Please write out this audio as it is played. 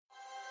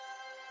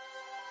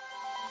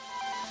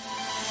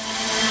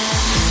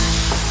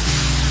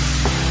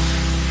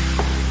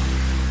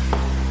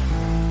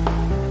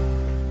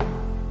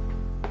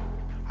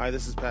Hi,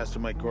 this is Pastor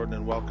Mike Gordon,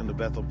 and welcome to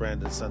Bethel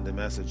Brandon Sunday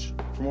Message.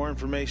 For more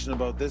information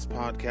about this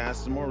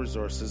podcast and more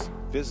resources,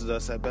 visit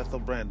us at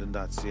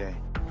bethelbrandon.ca.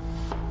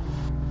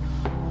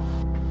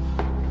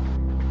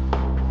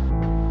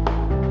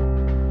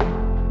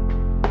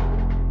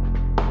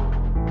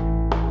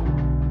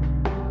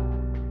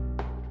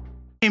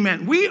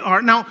 Amen. We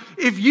are, now,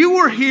 if you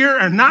were here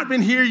and not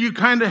been here, you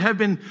kind of have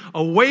been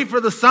away for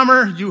the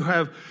summer. You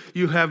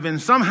have been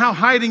somehow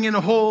hiding in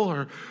a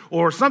hole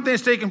or something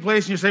has taken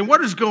place, and you're saying,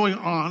 what is going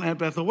on at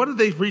Bethel? What are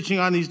they preaching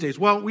on these days?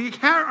 Well, we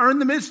are in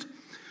the midst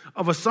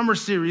of a summer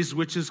series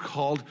which is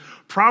called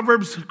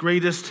Proverbs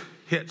Greatest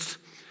Hits.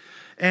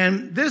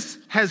 And this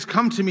has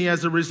come to me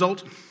as a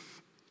result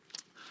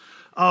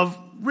of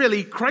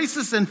really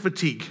crisis and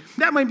fatigue.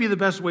 That might be the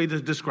best way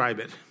to describe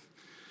it.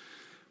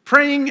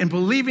 Praying and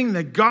believing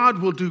that God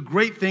will do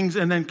great things,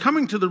 and then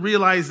coming to the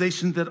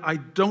realization that I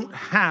don't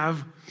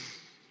have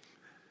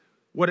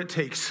what it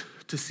takes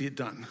to see it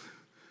done.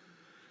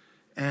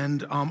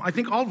 And I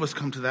think all of us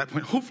come to that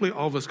point. Hopefully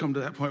all of us come to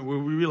that point where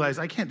we realize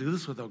I can't do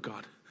this without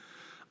God.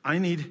 I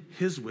need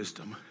His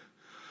wisdom.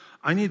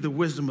 I need the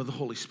wisdom of the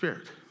Holy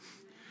Spirit.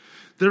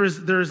 There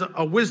is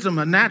a wisdom,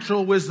 a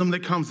natural wisdom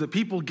that comes that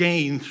people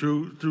gain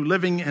through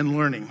living and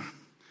learning.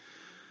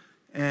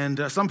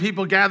 And some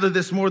people gather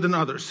this more than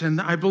others.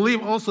 And I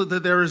believe also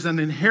that there is an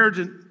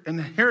inherited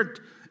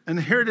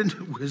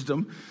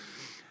wisdom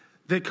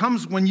that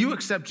comes when you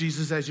accept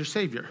Jesus as your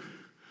Savior.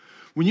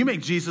 When you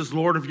make Jesus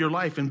Lord of your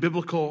life and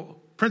biblical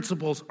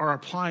principles are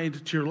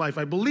applied to your life,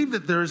 I believe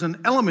that there is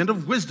an element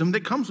of wisdom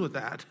that comes with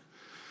that.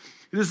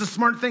 It is a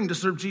smart thing to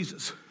serve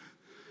Jesus.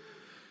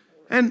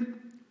 And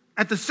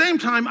at the same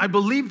time, I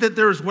believe that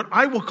there is what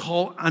I will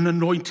call an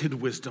anointed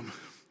wisdom.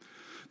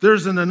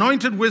 There's an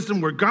anointed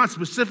wisdom where God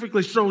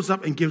specifically shows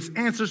up and gives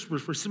answers for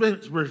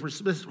specific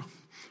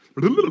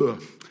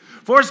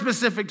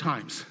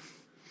times.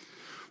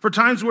 For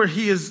times where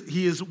he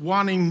is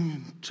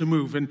wanting to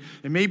move. And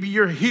maybe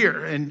you're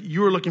here and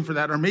you are looking for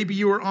that. Or maybe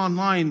you were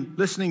online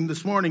listening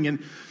this morning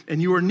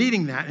and you are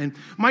needing that. And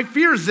my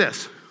fear is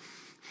this,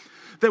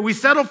 that we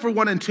settle for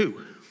 1 and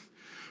 2.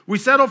 We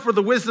settle for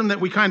the wisdom that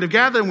we kind of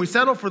gather, and we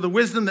settle for the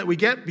wisdom that we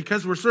get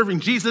because we're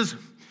serving Jesus.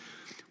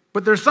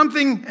 But there's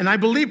something, and I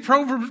believe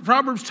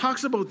Proverbs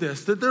talks about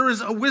this, that there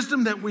is a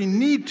wisdom that we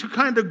need to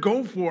kind of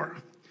go for.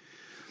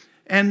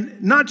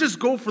 And not just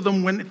go for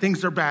them when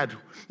things are bad.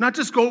 Not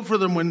just go for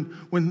them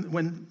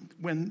when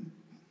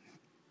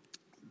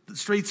the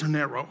straits are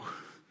narrow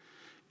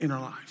in our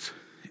lives.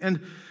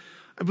 And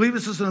I believe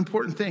this is an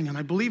important thing, and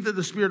I believe that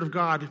the Spirit of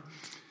God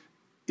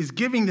is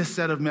giving this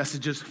set of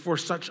messages for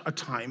such a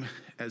time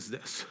as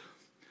this.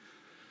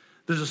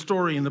 There's a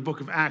story in the book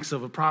of Acts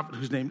of a prophet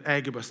who's named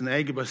Agabus, and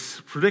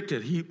Agabus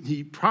predicted,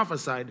 he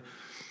prophesied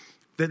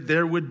that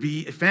there would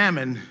be a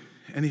famine,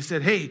 and he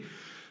said, hey,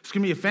 it's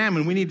going to be a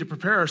famine. We need to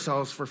prepare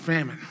ourselves for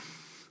famine.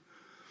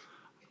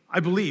 I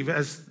believe,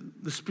 as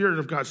the Spirit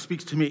of God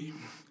speaks to me,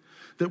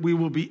 that we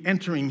will be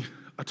entering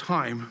a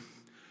time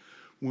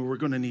where we're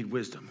going to need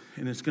wisdom,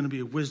 and it's going to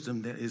be a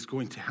wisdom that is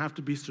going to have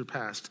to be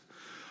surpassed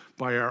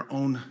by our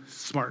own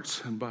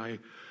smarts and by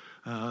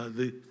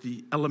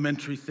the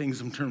elementary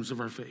things in terms of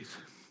our faith,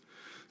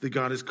 that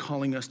God is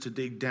calling us to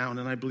dig down,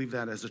 and I believe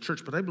that as a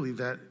church, but I believe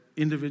that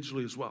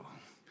individually as well.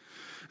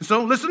 And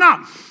so listen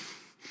up.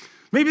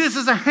 Maybe this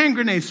is a hand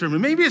grenade sermon.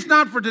 Maybe it's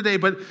not for today,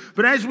 but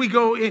as we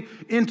go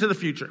into the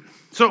future.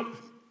 So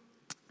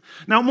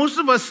now most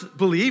of us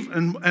believe,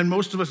 and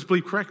most of us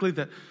believe correctly,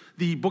 that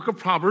the book of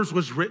Proverbs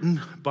was written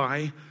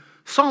by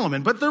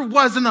Solomon, but there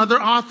was another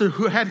author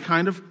who had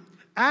kind of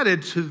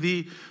added to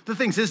the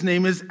things. His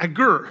name is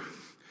Agur.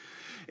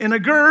 And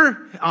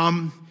Agur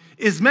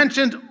is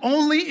mentioned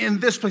only in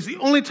this place. The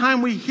only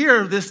time we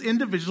hear this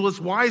individual, this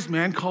wise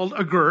man called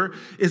Agur,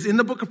 is in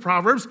the book of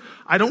Proverbs.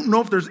 I don't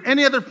know if there's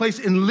any other place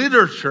in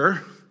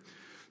literature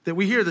that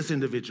we hear this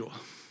individual.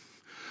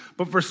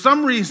 But for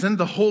some reason,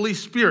 the Holy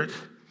Spirit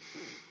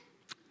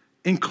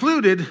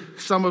included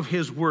some of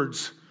his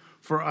words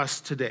for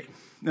us today.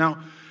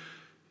 Now,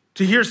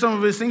 to hear some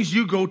of his things,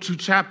 you go to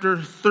chapter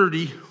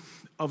 30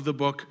 of the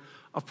book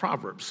of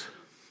Proverbs.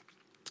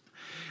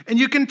 And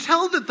you can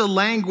tell that the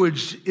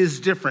language is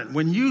different.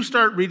 When you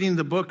start reading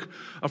the book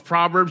of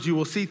Proverbs, you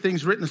will see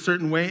things written a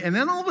certain way, and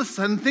then all of a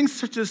sudden, things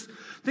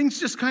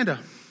just kind of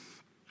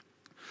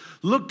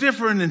look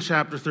different in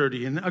chapter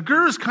 30. And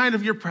Agur is kind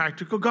of your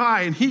practical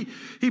guy, and he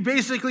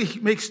basically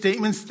makes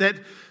statements that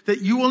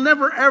you will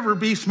never, ever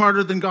be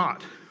smarter than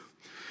God.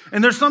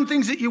 And there's some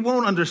things that you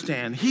won't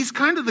understand. He's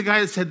kind of the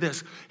guy that said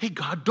this, hey,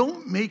 God,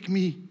 don't make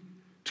me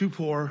too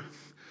poor,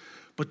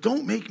 but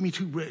don't make me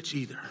too rich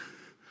either.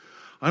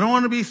 I don't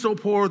want to be so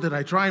poor that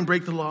I try and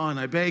break the law and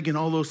I beg and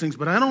all those things,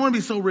 but I don't want to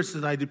be so rich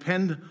that I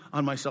depend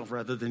on myself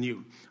rather than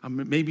you.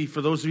 Maybe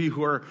for those of you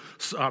who are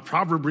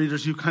proverb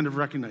readers, you kind of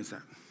recognize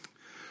that.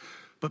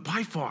 But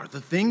by far,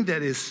 the thing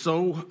that is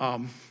so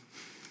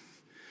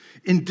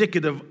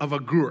indicative of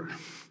Agur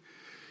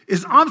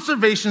is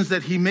observations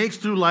that he makes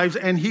through lives,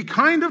 and he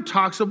kind of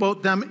talks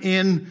about them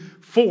in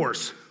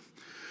fours.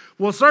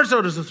 Well, it starts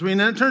out as a 3 and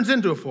then it turns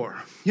into a 4.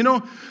 You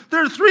know,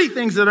 there are 3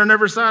 things that are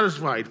never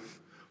satisfied,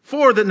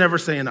 4 that never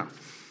say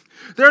enough.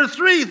 There are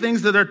 3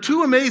 things that are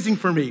too amazing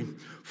for me,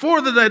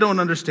 4 that I don't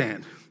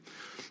understand.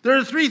 There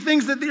are 3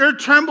 things that the earth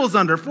trembles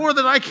under, 4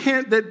 that I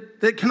can't,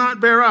 that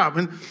cannot bear up,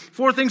 and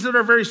 4 things that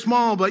are very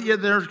small, but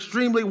yet they're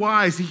extremely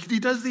wise. He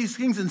does these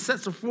things in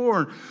sets of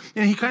 4,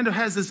 and he kind of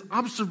has this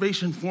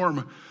observation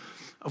form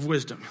of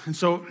wisdom. And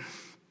so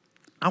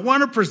I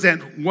want to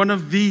present one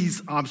of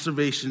these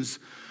observations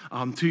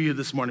to you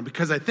this morning,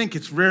 because I think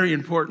it's very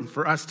important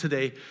for us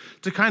today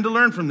to kind of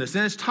learn from this.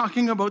 And it's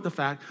talking about the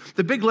fact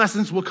that big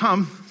lessons will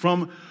come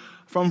from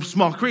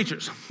small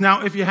creatures.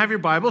 Now, if you have your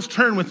Bibles,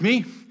 turn with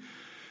me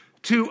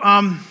to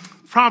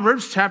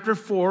Proverbs chapter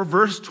 4,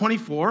 verse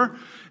 24.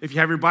 If you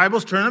have your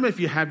Bibles, turn them. If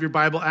you have your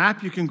Bible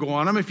app, you can go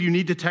on them. If you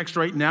need to text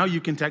right now, you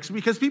can text,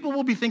 because people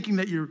will be thinking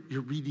that you're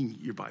reading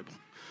your Bible.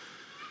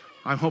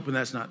 I'm hoping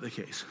that's not the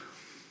case.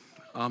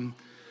 But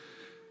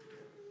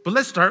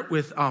let's start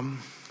with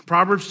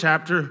Proverbs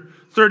chapter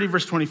 30,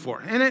 verse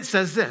 24. And it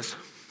says this: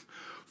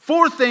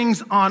 4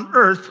 things on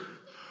earth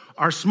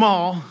are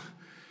small,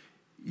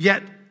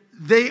 yet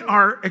they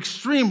are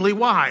extremely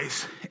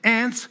wise.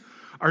 Ants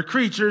are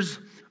creatures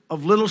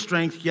of little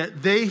strength,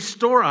 yet they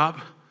store up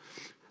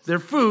their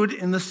food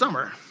in the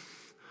summer.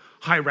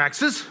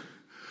 Hyraxes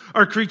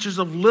are creatures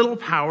of little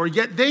power,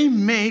 yet they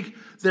make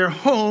their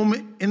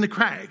home in the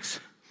crags.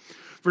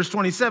 Verse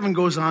 27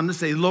 goes on to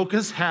say,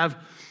 locusts have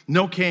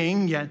no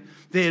king, yet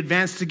they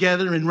advance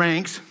together in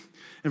ranks.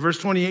 And verse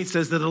 28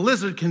 says that a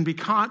lizard can be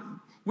caught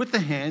with the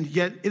hand,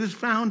 yet it is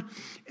found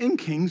in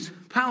kings'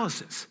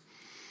 palaces.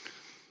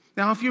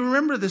 Now, if you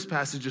remember this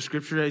passage of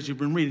Scripture as you've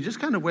been reading,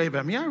 just kind of wave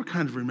at me. I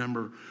kind of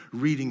remember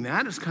reading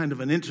that. It's kind of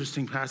an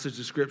interesting passage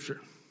of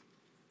Scripture.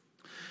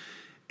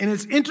 And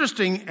it's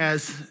interesting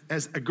as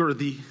Agur,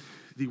 the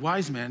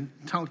wise man,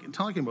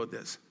 talking about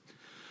this,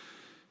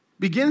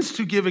 begins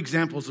to give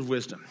examples of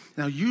wisdom.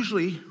 Now,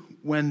 usually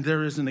when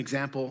there is an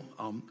example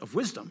of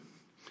wisdom,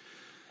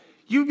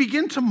 you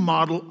begin to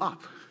model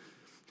up.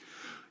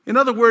 In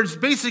other words,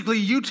 basically,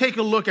 you take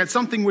a look at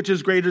something which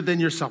is greater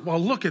than yourself. Well,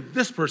 look at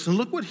this person.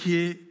 Look what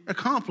he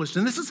accomplished.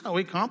 And this is how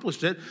he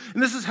accomplished it.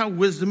 And this is how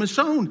wisdom is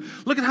shown.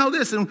 Look at how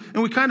this. And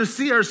we kind of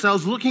see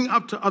ourselves looking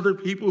up to other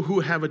people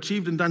who have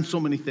achieved and done so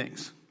many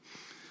things.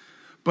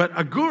 But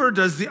Agur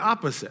does the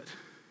opposite.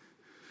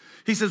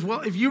 He says,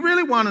 well, if you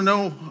really want to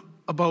know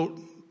about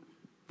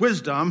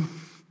wisdom,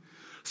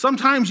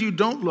 sometimes you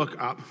don't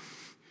look up.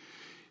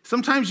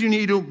 Sometimes you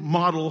need to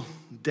model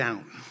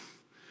down.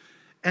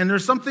 And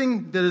there's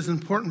something that is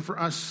important for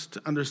us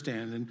to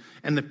understand.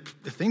 And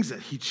the things that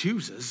he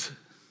chooses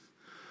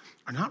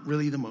are not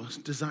really the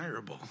most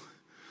desirable.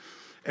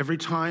 Every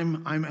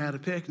time I'm at a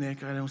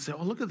picnic, I don't say,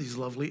 oh, look at these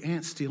lovely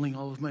ants stealing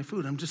all of my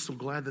food. I'm just so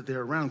glad that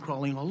they're around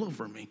crawling all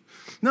over me.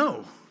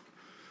 No.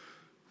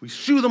 We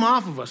shoo them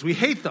off of us. We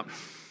hate them.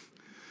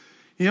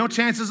 You know,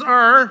 chances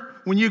are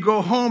when you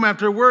go home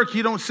after work,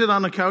 you don't sit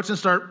on the couch and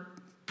start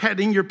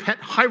petting your pet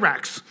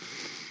hyrax.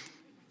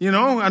 You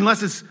know,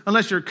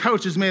 unless your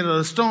couch is made out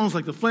of stones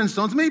like the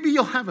Flintstones, maybe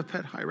you'll have a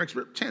pet hyrax,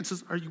 but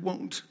chances are you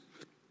won't.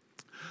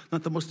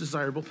 Not the most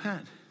desirable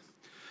pet.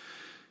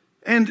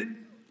 And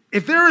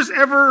if there is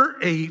ever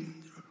a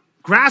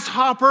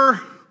grasshopper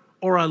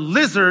or a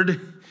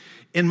lizard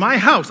in my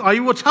house, I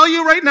will tell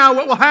you right now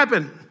what will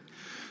happen.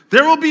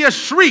 There will be a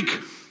shriek,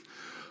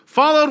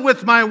 followed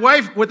with my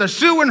wife with a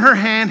shoe in her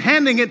hand,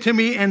 handing it to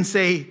me and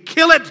say,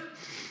 kill it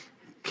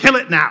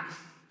now.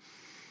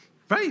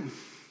 Right?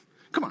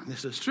 Come on,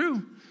 this is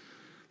true.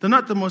 They're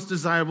not the most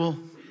desirable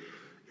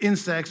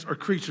insects or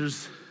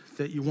creatures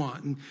that you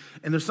want. And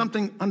there's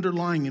something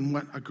underlying in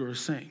what Agur is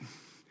saying.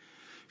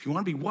 If you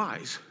want to be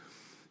wise,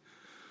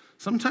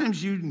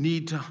 sometimes you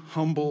need to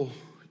humble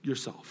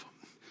yourself.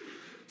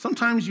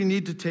 Sometimes you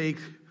need to take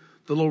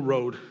the low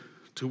road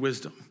to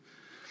wisdom.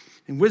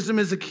 And wisdom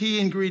is a key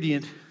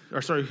ingredient,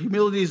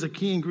 humility is a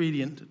key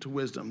ingredient to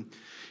wisdom.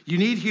 You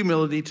need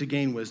humility to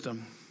gain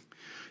wisdom.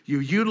 You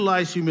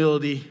utilize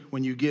humility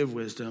when you give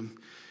wisdom,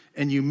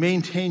 and you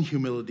maintain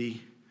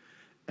humility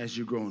as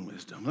you grow in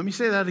wisdom. Let me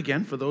say that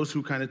again for those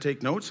who kind of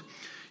take notes.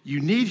 You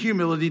need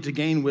humility to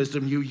gain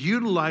wisdom. You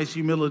utilize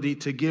humility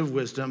to give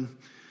wisdom,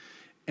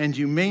 and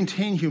you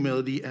maintain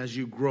humility as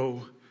you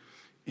grow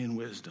in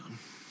wisdom.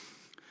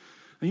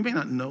 Now, you may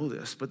not know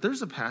this, but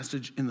there's a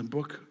passage in the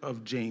book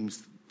of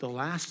James, the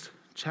last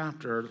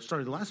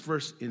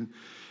verse in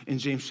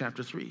James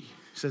chapter 3. It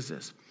says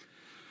this: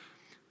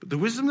 but the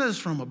wisdom that is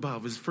from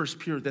above is first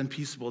pure, then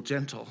peaceable,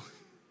 gentle,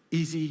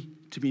 easy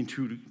to be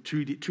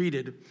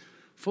treated,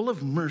 full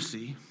of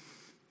mercy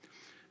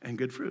and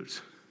good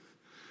fruits.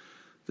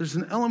 There's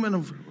an element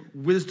of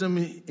wisdom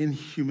in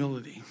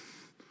humility.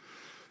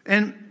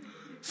 And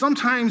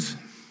sometimes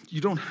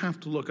you don't have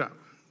to look up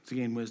to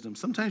gain wisdom.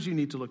 Sometimes you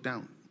need to look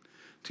down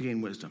to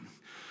gain wisdom.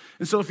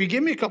 And so if you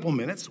give me a couple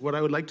minutes, what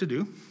I would like to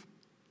do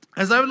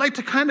is I would like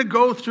to kind of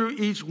go through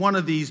each one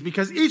of these,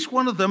 because each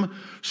one of them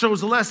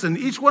shows a lesson.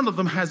 Each one of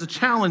them has a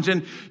challenge,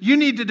 and you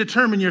need to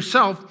determine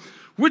yourself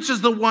which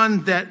is the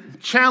one that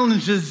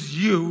challenges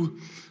you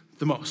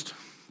the most.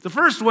 The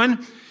first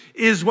one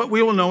is what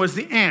we will know as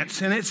the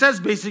ants. And it says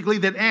basically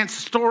that ants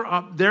store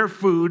up their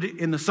food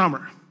in the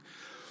summer.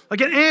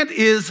 Like an ant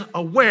is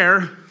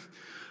aware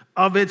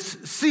of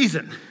its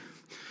season.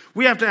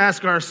 We have to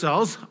ask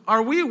ourselves,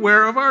 are we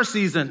aware of our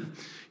season?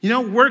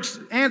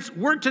 Ants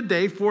work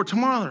today for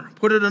tomorrow.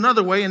 Put it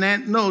another way, an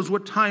ant knows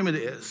what time it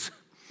is.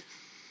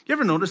 You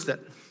ever notice that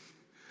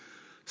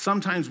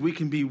sometimes we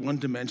can be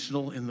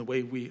one-dimensional in the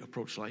way we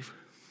approach life?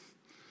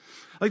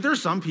 Like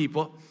there's some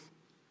people,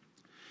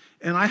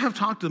 and I have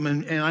talked to them,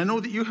 and I know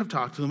that you have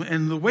talked to them,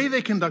 and the way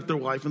they conduct their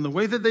life and the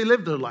way that they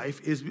live their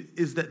life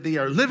is that they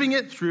are living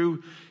it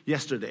through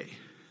yesterday.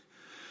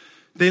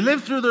 They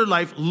live through their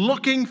life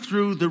looking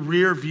through the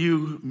rear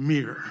view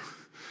mirror,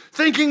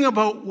 thinking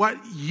about what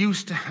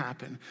used to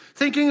happen,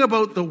 thinking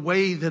about the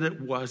way that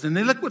it was, and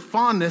they look with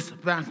fondness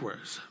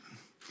backwards.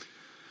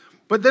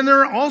 But then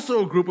there are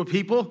also a group of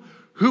people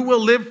who will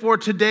live for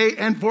today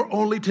and for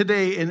only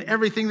today, and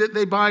everything that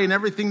they buy and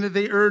everything that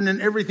they earn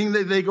and everything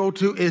that they go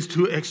to is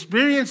to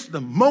experience the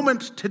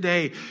moment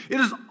today. It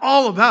is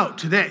all about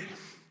today.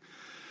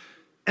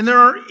 And there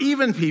are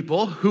even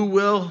people who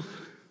will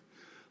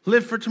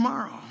live for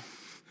tomorrow.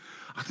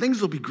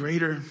 Things will be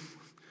greater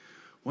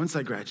once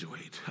I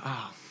graduate.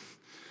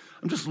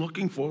 I'm just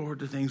looking forward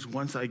to things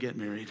once I get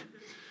married,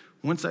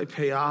 once I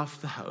pay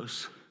off the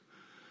house,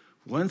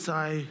 once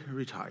I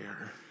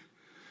retire.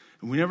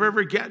 And we never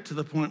ever get to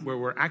the point where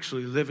we're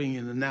actually living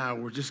in the now.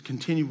 We're just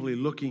continually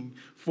looking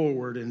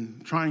forward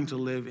and trying to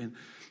live in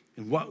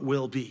what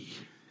will be.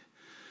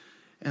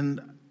 And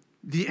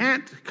the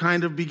ant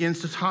kind of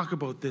begins to talk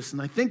about this,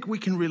 and I think we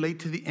can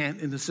relate to the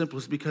ant in the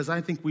simplest because I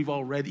think we've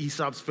all read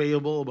Aesop's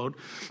fable about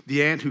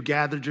the ant who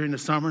gathered during the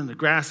summer and the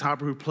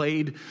grasshopper who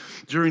played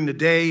during the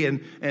day,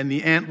 and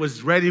the ant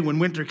was ready when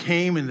winter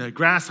came, and the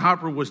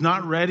grasshopper was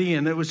not ready,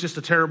 and it was just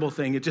a terrible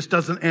thing. It just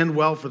doesn't end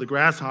well for the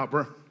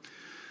grasshopper.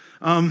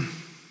 And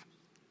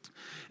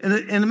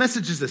the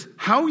message is this: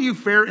 how you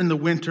fare in the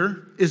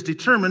winter is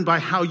determined by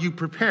how you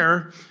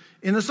prepare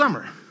in the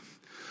summer.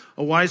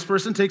 A wise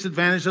person takes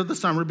advantage of the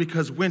summer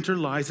because winter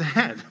lies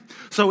ahead.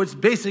 So it's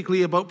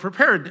basically about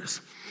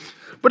preparedness.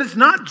 But it's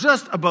not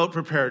just about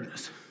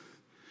preparedness.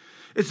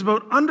 It's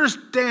about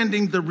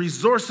understanding the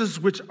resources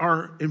which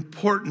are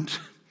important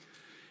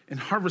and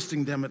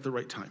harvesting them at the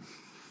right time.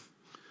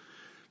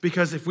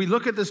 Because if we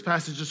look at this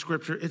passage of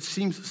Scripture, it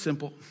seems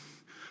simple.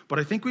 But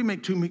I think we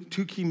make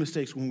two key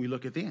mistakes when we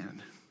look at the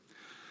end.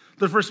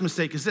 The first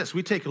mistake is this: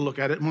 we take a look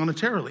at it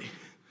monetarily.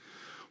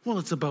 Well,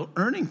 it's about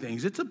earning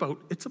things. It's about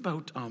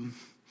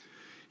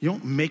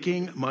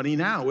making money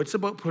now. It's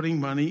about putting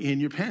money in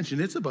your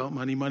pension. It's about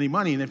money, money,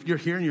 money. And if you're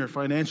here and you're a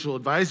financial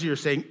advisor, you're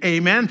saying,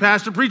 "Amen,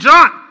 Pastor, preach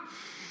on.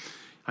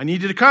 I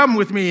need you to come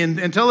with me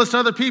and tell this to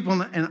other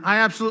people." And I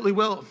absolutely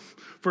will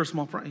for a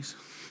small price.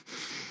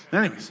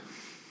 Anyways.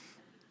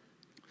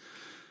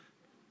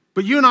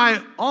 But you and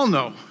I all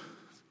know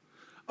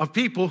of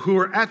people who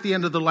are at the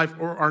end of their life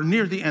or are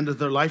near the end of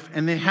their life,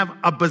 and they have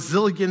a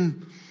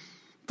bazillion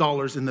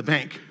dollars in the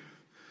bank.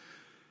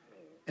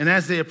 And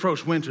as they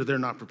approach winter, they're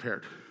not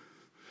prepared.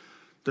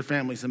 Their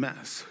family's a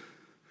mess.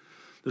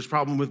 There's a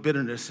problem with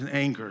bitterness and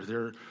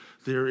anger.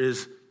 There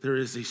is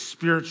a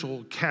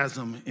spiritual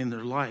chasm in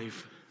their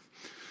life.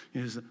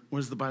 What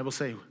does the Bible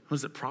say? What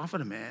does it profit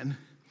a man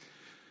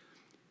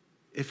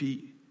if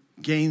he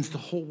gains the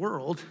whole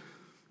world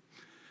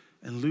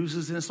and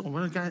loses his soul?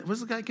 What's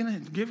the guy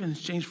going to give in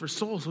exchange for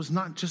soul? So it's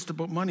not just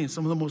about money. And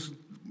some of the most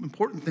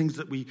important things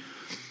that we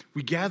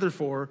gather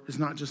for is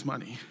not just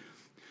money.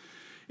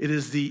 It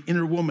is the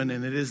inner woman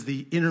and it is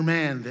the inner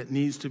man that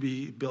needs to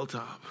be built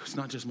up. It's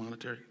not just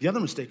monetary. The other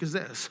mistake is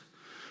this: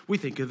 we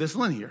think of this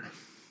linear.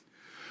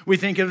 We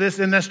think of this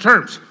in this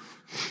terms.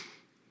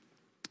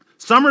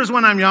 Summer is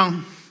when I'm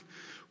young.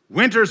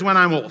 Winter is when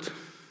I'm old.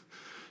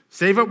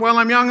 Save up while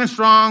I'm young and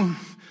strong.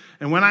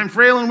 And when I'm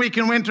frail and weak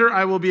in winter,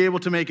 I will be able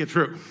to make it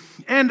through.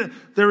 And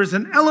there is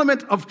an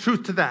element of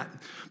truth to that.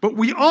 But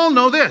we all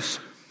know this: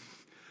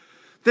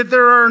 that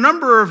there are a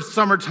number of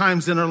summer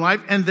times in our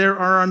life, and there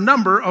are a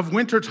number of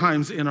winter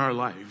times in our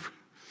life.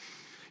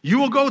 You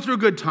will go through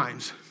good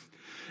times,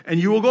 and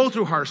you will go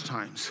through harsh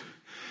times.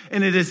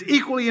 And it is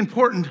equally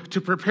important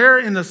to prepare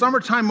in the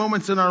summertime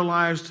moments in our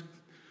lives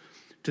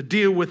to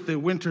deal with the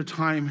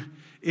wintertime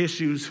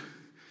issues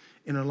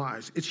in our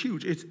lives. It's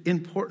huge. It's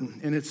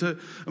important. And it's a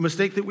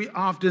mistake that we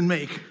often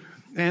make.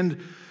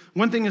 And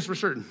one thing is for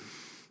certain: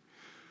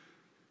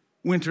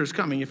 winter is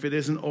coming if it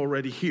isn't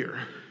already here.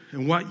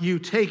 And what you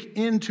take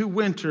into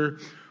winter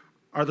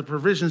are the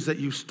provisions that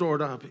you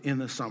stored up in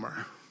the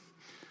summer.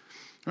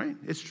 Right?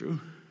 It's true.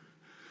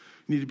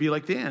 You need to be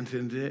like the ant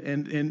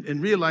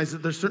and realize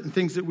that there's certain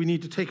things that we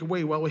need to take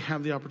away while we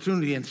have the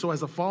opportunity. And so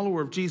as a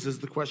follower of Jesus,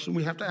 the question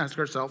we have to ask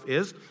ourselves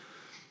is,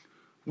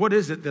 what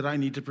is it that I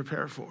need to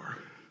prepare for?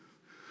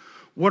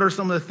 What are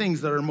some of the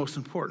things that are most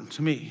important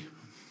to me?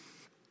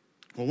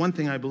 Well, one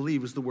thing I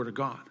believe is the Word of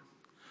God.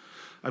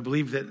 I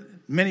believe that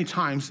many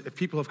times if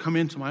people have come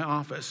into my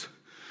office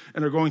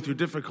and are going through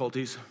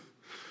difficulties,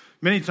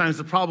 Many times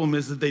the problem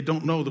is that they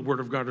don't know the Word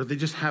of God, or they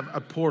just have a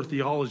poor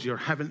theology or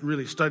haven't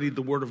really studied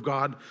the Word of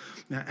God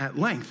at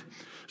length.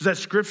 There's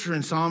that scripture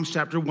in Psalms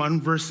chapter 1,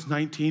 verse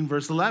 19,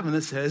 verse 11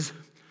 that says,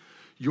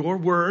 "Your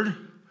word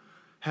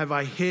have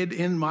I hid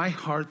in my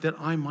heart that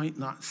I might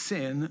not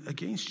sin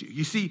against you."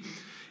 You see,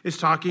 it's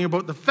talking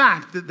about the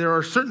fact that there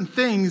are certain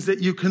things that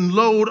you can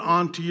load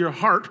onto your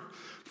heart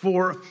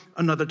for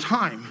another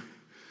time.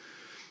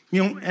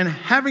 And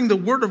having the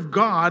Word of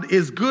God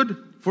is good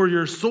for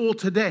your soul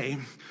today,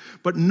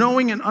 but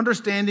knowing and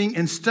understanding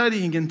and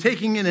studying and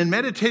taking in and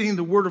meditating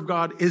the Word of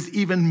God is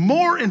even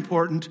more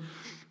important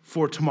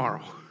for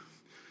tomorrow.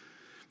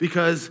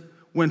 Because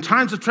when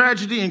times of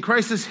tragedy and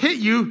crisis hit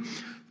you,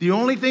 the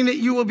only thing that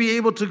you will be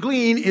able to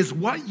glean is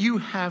what you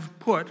have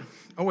put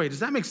away. Does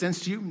that make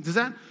sense to you? Does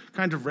that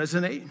kind of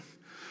resonate?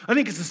 I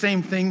think it's the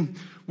same thing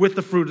with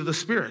the fruit of the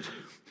Spirit.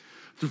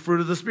 The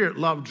fruit of the Spirit,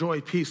 love, joy,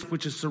 peace,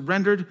 which is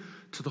surrendered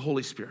to the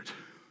Holy Spirit.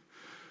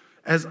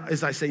 As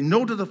I say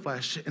no to the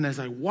flesh, and as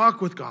I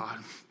walk with God,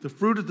 the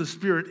fruit of the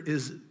Spirit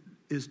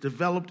is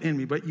developed in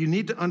me. But you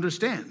need to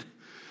understand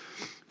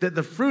that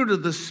the fruit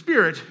of the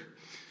Spirit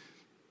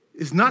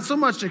is not so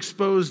much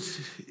exposed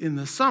in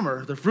the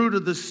summer. The fruit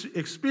of the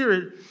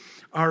Spirit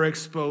are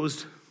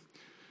exposed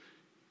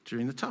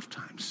during the tough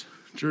times,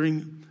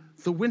 during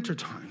the winter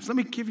times. Let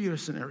me give you a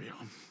scenario.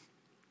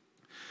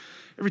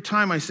 Every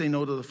time I say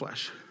no to the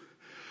flesh,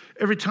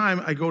 every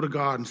time I go to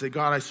God and say,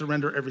 "God, I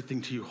surrender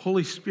everything to you.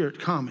 Holy Spirit,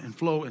 come and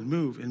flow and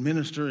move and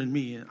minister in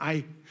me."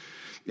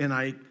 And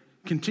I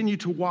continue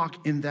to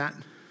walk in that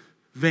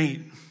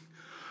vein.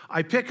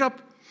 I pick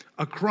up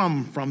a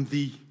crumb from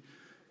the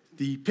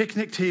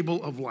picnic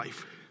table of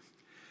life,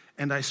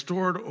 and I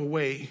store it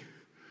away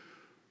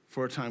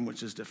for a time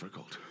which is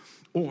difficult.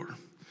 Or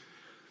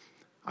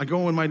I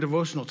go in my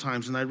devotional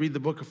times and I read the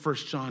book of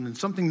 1 John, and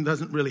something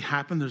doesn't really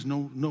happen. There's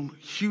no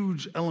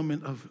huge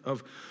element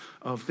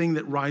of thing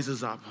that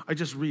rises up. I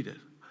just read it.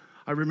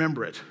 I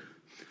remember it.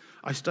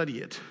 I study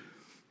it.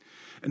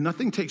 And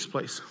nothing takes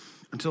place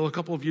until a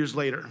couple of years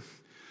later,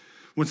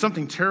 when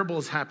something terrible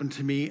has happened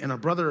to me and a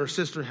brother or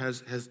sister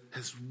has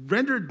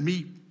rendered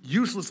me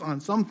useless on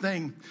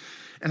something,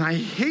 and I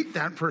hate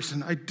that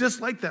person. I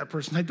dislike that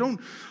person. I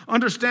don't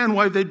understand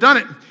why they've done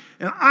it.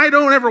 And I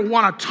don't ever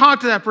want to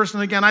talk to that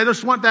person again. I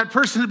just want that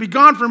person to be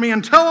gone from me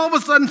until all of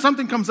a sudden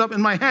something comes up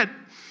in my head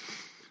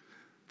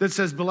that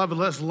says, "Beloved,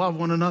 let us love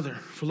one another,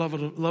 for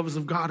love is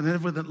of God, and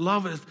everyone that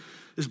loveth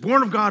is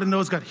born of God and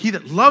knows God. He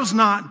that loves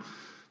not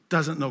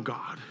doesn't know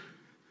God."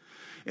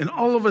 And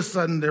all of a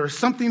sudden, there is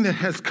something that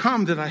has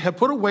come that I have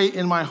put away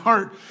in my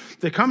heart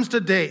that comes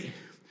today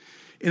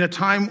in a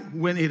time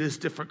when it is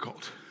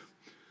difficult.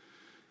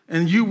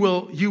 And you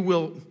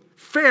will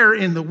fare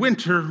in the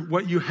winter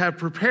what you have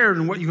prepared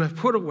and what you have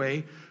put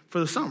away for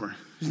the summer.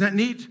 Isn't that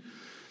neat?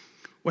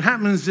 What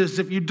happens is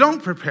if you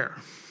don't prepare,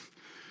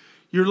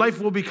 your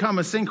life will become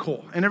a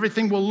sinkhole, and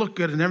everything will look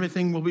good and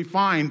everything will be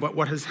fine. But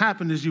what has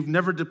happened is you've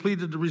never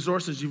depleted the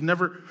resources. You've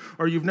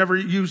never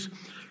used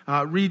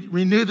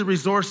renew the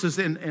resources,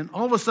 and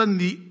all of a sudden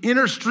the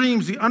inner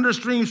streams, the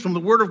understreams from the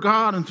Word of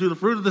God and through the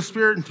fruit of the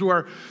Spirit and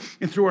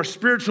through our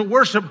spiritual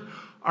worship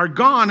are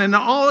gone, and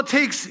all it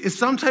takes is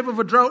some type of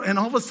a drought, and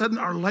all of a sudden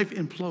our life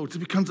implodes. It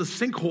becomes a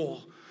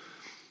sinkhole,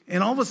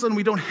 and all of a sudden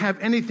we don't have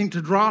anything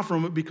to draw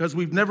from it because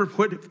we've never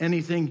put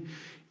anything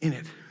in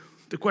it.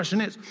 The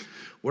question is,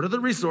 what are the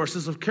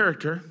resources of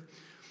character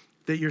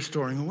that you're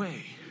storing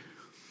away?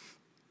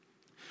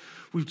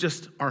 We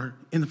just are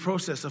in the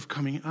process of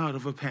coming out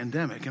of a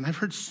pandemic. And I've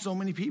heard so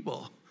many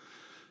people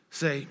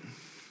say,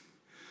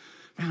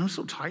 "Man, I'm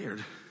so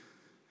tired.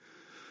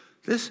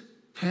 This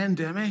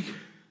pandemic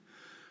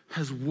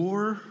has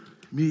wore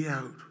me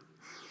out."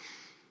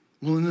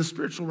 Well, in the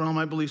spiritual realm,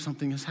 I believe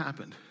something has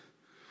happened.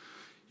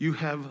 You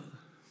have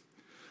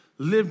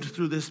lived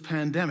through this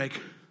pandemic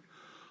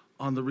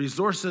on the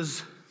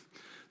resources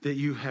that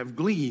you have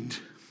gleaned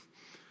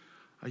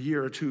a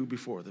year or two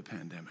before the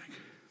pandemic.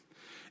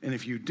 And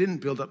if you didn't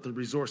build up the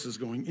resources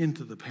going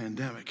into the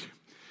pandemic,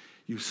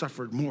 you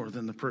suffered more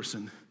than the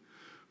person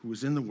who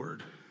was in the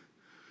Word,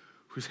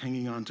 who was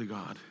hanging on to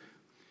God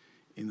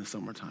in the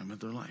summertime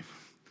of their life.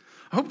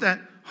 I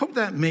hope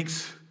that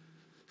makes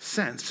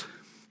sense.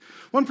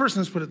 One person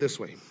has put it this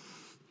way.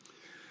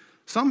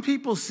 Some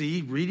people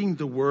see reading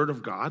the Word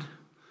of God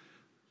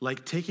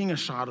like taking a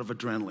shot of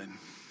adrenaline.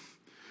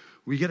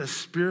 We get a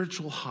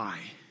spiritual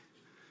high.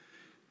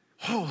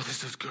 Oh,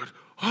 this is good.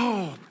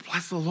 Oh,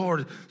 bless the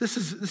Lord. This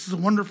is a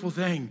wonderful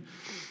thing.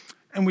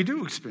 And we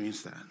do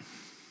experience that.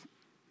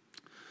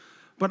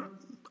 But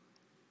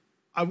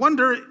I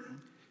wonder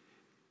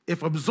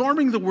if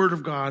absorbing the Word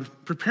of God,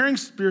 preparing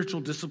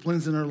spiritual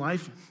disciplines in our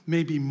life,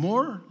 may be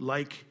more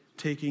like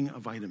taking a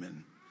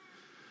vitamin.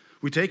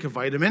 We take a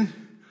vitamin.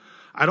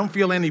 I don't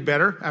feel any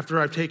better after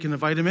I've taken a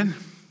vitamin.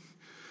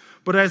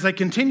 But as I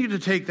continue to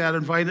take that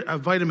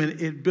vitamin,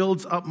 it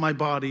builds up my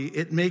body.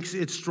 It makes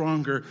it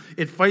stronger.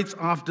 It fights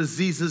off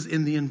diseases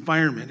in the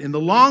environment. In the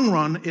long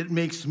run, it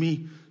makes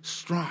me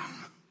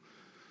strong.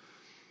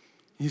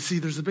 You see,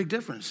 there's a big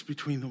difference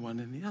between the one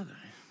and the other.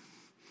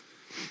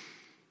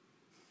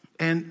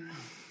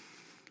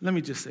 let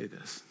me just say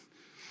this.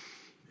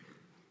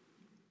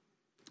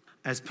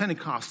 As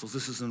Pentecostals,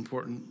 this is an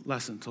important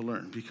lesson to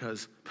learn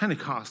because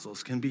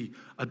Pentecostals can be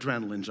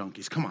adrenaline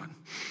junkies. Come on.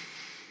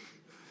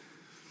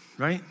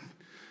 Right?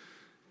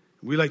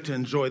 We like to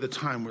enjoy the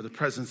time where the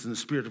presence and the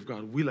Spirit of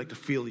God, we like to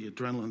feel the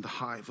adrenaline, the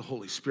high of the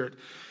Holy Spirit. And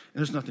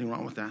there's nothing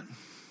wrong with that.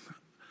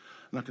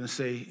 I'm not going to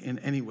say in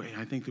any way.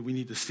 I think that we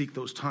need to seek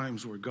those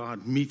times where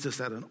God meets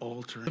us at an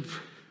altar.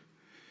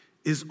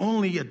 Is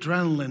only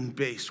adrenaline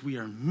based, we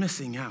are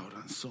missing out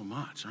on so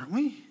much, aren't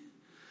we?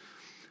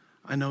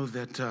 I know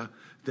that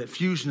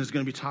Fusion is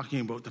going to be talking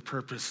about the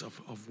purpose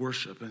of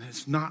worship, and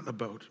it's not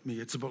about me.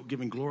 It's about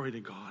giving glory to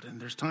God. And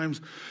there's times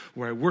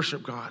where I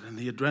worship God, and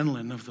the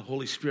adrenaline of the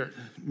Holy Spirit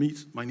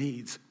meets my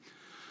needs.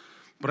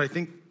 But I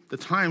think the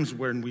times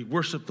when we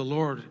worship the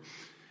Lord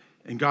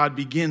and God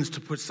begins to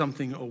put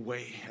something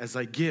away as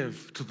I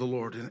give to the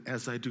Lord and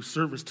as I do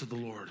service to the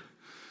Lord.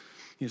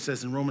 It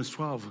says in Romans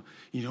 12,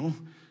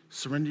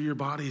 surrender your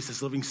bodies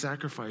as living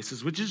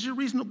sacrifices, which is your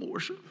reasonable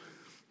worship.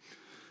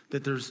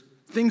 That there's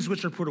things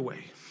which are put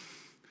away.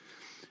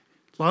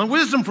 A lot of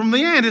wisdom from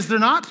the end, is there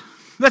not?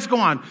 Let's go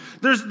on.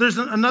 There's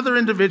another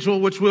individual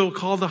which we'll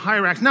call the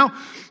hyrax. Now,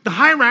 the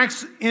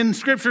hyrax in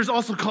Scripture is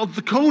also called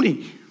the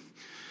coney.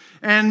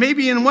 And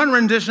maybe in one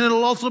rendition,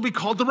 it'll also be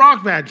called the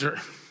rock badger.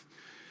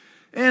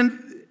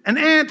 And an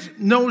ant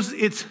knows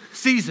its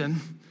season,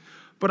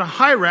 but a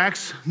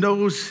hyrax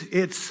knows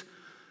its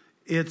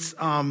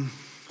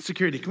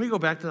security. Can we go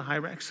back to the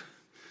hyrax?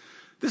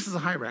 This is a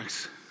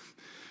hyrax.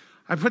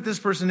 I put this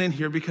person in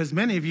here because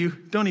many of you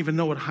don't even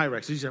know what a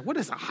hyrax is. You say, what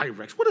is a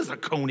hyrax? What is a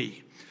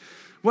coney?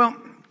 Well,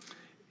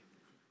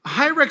 a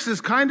hyrax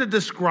is kind of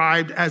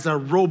described as a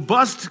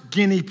robust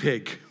guinea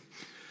pig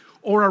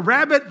or a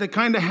rabbit that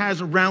kind of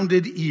has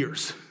rounded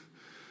ears.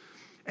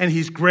 And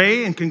he's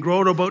gray and can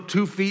grow to about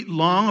 2 feet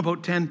long,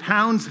 about 10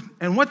 pounds.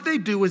 And what they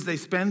do is they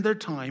spend their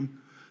time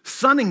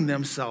sunning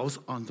themselves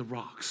on the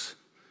rocks.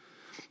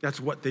 That's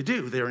what they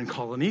do. They're in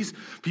colonies.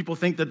 People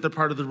think that they're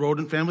part of the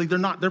rodent family. They're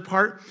not.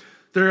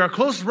 They're a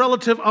close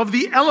relative of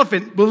the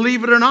elephant,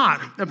 believe it or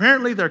not.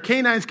 Apparently, their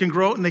canines can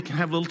grow and they can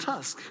have little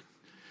tusks.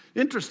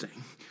 Interesting.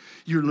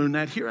 You learn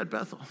that here at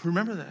Bethel.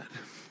 Remember that.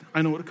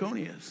 I know what a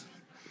coney is.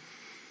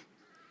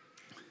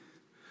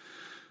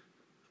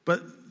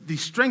 But the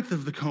strength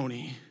of the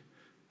coney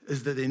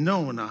is that they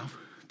know enough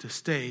to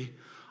stay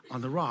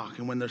on the rock.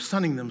 And when they're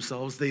sunning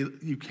themselves,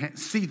 you can't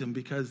see them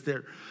because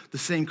they're the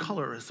same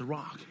color as the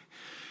rock.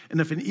 And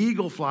if an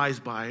eagle flies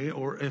by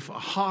or if a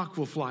hawk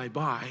will fly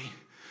by,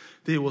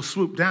 they will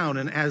swoop down.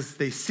 And as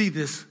they see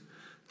this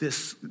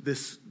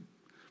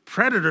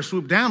predator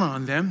swoop down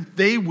on them,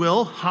 they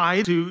will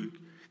hide. To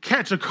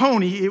catch a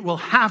coney, it will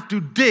have to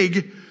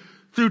dig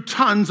through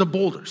tons of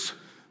boulders.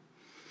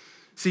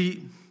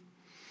 See,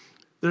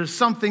 there's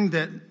something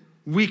that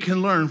we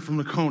can learn from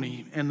the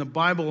coney, and the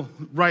Bible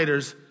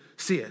writers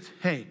see it.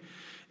 Hey,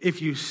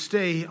 if you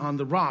stay on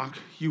the rock,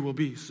 you will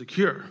be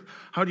secure.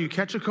 How do you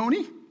catch a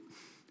coney?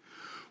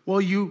 Well,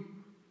 you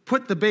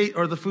put the bait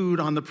or the food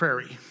on the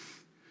prairie.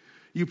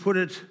 You put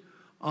it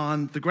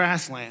on the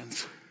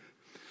grasslands.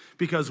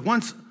 Because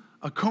once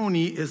a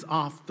coney is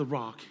off the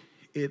rock,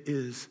 it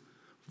is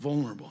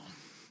vulnerable.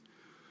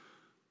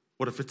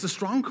 What if it's a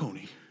strong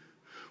coney?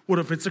 What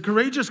if it's a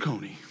courageous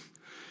coney?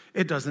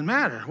 It doesn't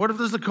matter. What if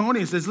there's a coney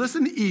that says,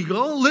 listen,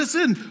 eagle,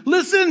 listen,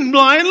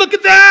 lion, look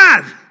at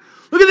that.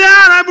 Look at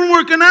that, I've been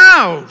working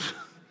out.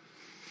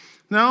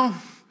 No,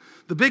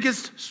 the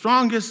biggest,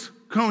 strongest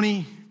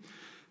coney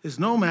is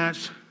no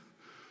match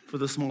for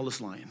the smallest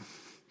lion,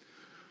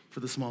 for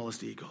the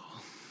smallest eagle.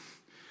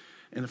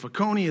 And if a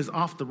coney is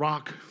off the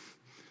rock,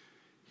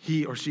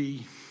 he or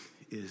she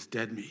is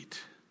dead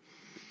meat.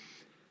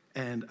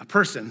 And a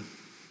person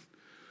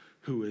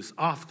who is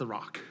off the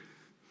rock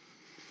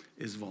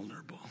is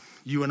vulnerable.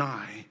 You and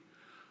I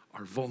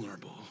are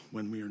vulnerable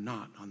when we are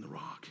not on the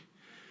rock.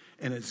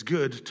 And it's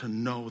good to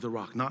know the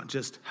rock, not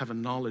just have a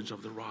knowledge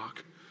of the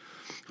rock.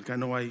 Like I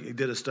know I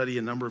did a study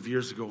a number of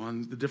years ago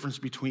on the difference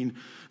between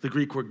the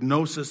Greek word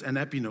gnosis and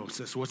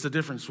epignosis. What's the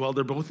difference? Well,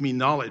 they both mean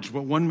knowledge,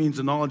 but one means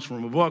a knowledge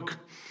from a book.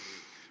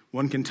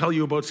 One can tell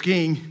you about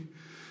skiing.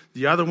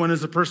 The other one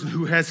is a person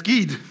who has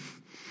skied.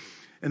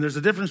 And there's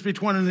a difference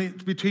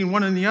between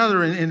one and the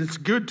other, and it's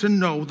good to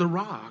know the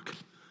rock.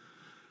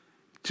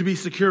 To be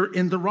secure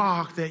in the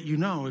rock that you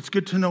know. It's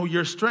good to know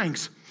your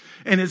strengths,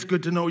 and it's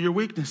good to know your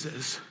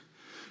weaknesses.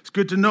 It's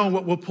good to know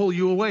what will pull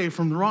you away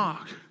from the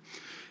rock.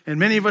 And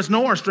many of us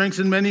know our strengths,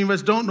 and many of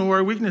us don't know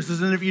our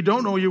weaknesses. And if you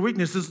don't know your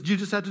weaknesses, you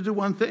just have to do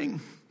one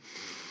thing.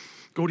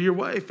 Go to your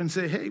wife and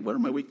say, hey, what are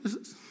my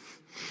weaknesses?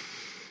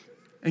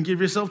 And give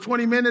yourself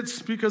 20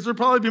 minutes, because there'll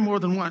probably be more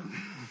than one.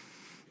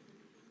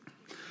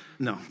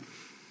 No.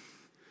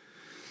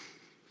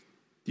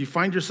 You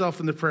find yourself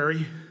in the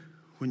prairie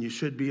when you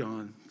should be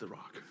on the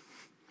rock.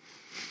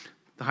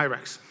 The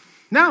hyrax.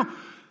 Now,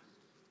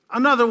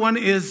 another one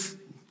is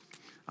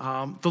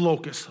the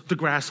locust, the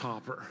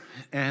grasshopper.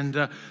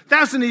 And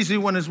that's an easy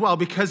one as well,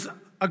 because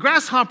a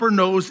grasshopper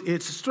knows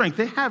its strength.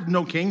 They have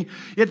no king,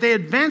 yet they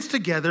advance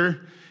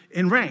together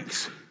in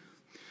ranks.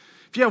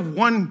 If you have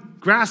one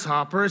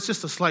grasshopper, it's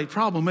just a slight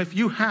problem. If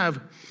you have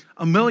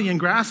 1 million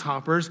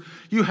grasshoppers,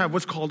 you have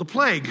what's called a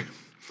plague.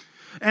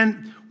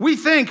 And we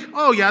think,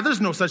 oh yeah, there's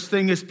no such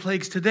thing as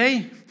plagues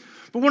today.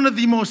 But one of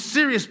the most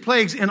serious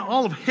plagues in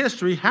all of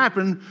history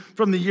happened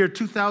from the year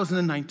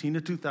 2019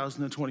 to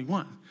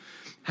 2021.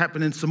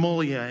 Happened in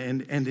Somalia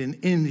and in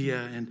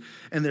India,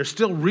 and they're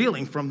still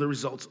reeling from the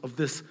results of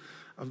this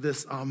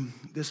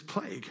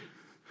plague.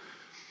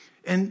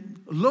 And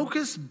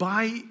locusts,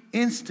 by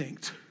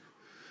instinct,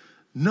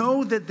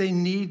 know that they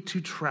need to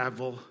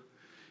travel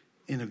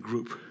in a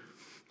group.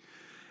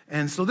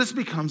 And so this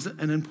becomes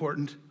an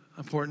important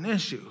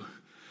issue.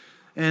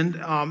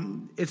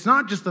 And it's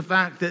not just the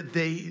fact that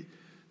they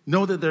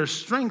know that there's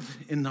strength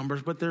in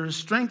numbers, but there is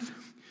strength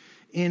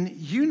in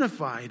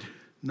unified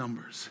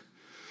numbers.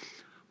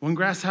 One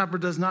grasshopper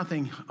does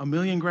nothing. 1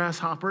 million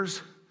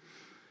grasshoppers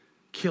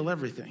kill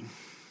everything.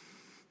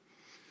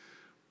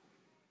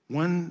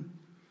 One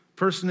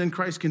person in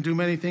Christ can do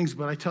many things,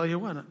 but I tell you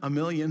what, 1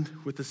 million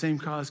with the same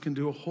cause can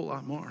do a whole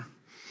lot more. One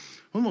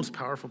of the most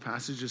powerful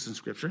passages in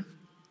Scripture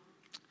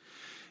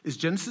is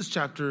Genesis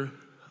chapter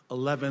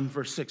 11,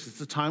 verse 6. It's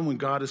the time when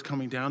God is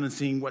coming down and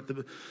seeing what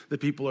the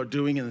people are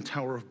doing in the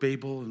Tower of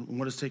Babel and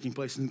what is taking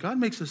place. And God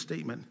makes a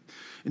statement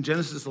in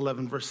Genesis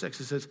 11, verse 6.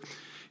 It says,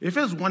 if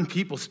as one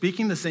people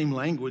speaking the same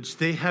language,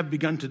 they have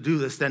begun to do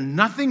this, then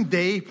nothing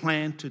they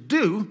plan to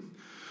do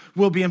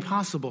will be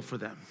impossible for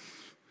them.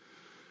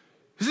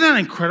 Isn't that an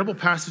incredible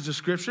passage of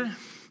Scripture?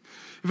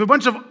 If a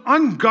bunch of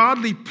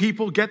ungodly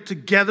people get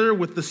together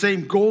with the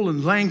same goal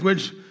and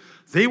language,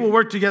 they will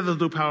work together to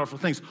do powerful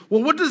things.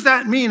 Well, what does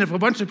that mean if a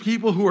bunch of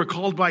people who are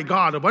called by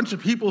God, a bunch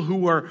of people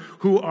who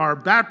are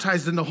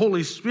baptized in the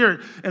Holy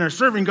Spirit and are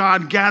serving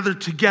God gather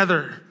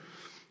together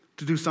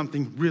to do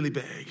something really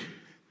big?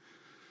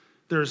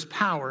 There is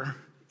power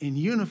in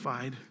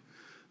unified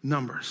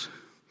numbers.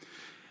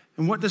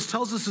 And what this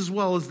tells us as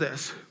well is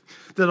this,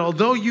 that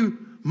although you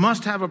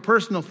must have a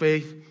personal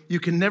faith, you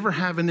can never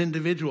have an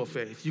individual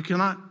faith. You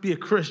cannot be a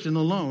Christian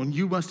alone.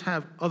 You must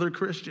have other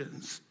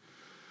Christians.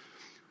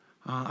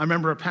 I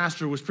remember a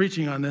pastor was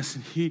preaching on this,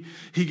 and he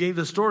gave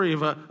the story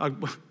of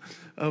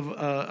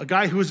a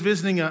guy who was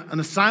visiting an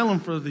asylum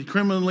for the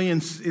criminally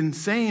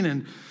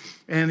insane,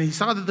 and he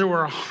saw that there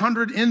were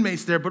 100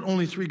 inmates there, but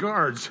only 3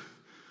 guards.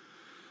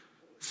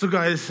 So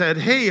guy said,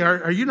 "Hey,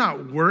 are you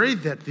not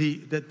worried that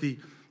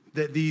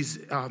these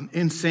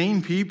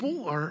insane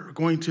people are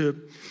going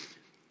to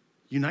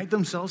unite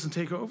themselves and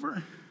take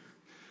over?"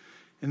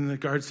 And the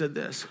guard said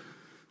this: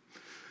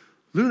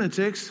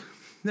 "Lunatics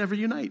never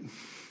unite.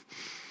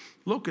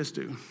 Locusts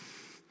do.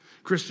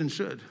 Christians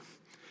should.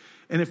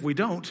 And if we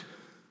don't,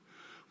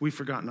 we've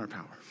forgotten our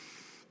power."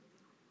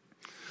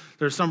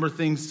 There are some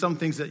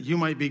things that you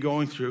might be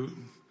going through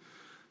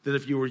that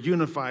if you were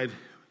unified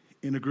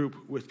in a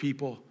group with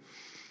people,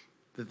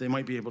 that they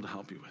might be able to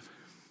help you with.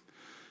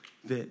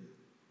 That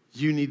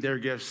you need their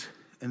gifts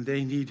and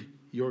they need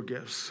your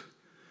gifts.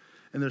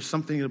 And there's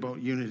something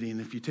about unity.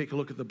 And if you take a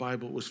look at the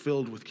Bible, it was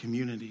filled with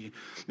community.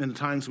 And the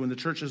times when the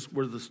church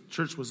was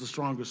the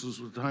strongest was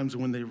the times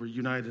when they were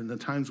united. And the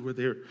times where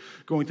they're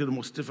going through the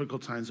most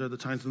difficult times are the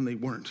times when they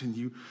weren't. And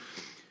you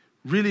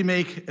really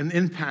make an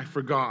impact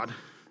for God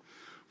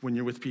when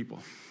you're with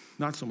people,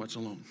 not so much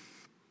alone.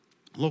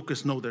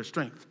 Locusts know their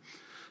strength.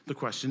 The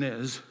question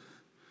is,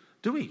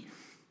 do we?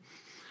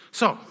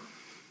 So,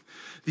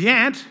 the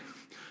ant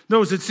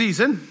knows its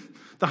season.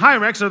 The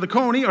hyrax or the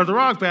coney or the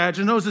rock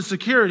badger knows its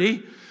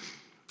security.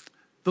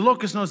 The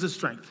locust knows its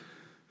strength.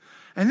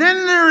 And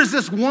then there is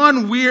this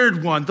one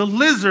weird one, the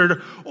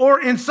lizard,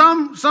 or in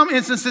some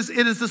instances,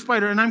 it is the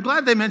spider. And I'm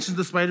glad they mentioned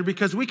the spider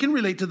because we can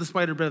relate to the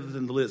spider better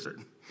than the lizard.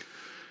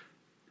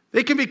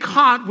 They can be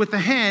caught with the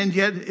hand,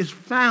 yet is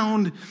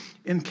found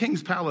in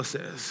king's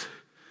palaces.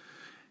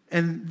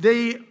 And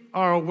they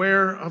are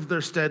aware of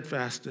their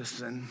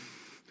steadfastness. And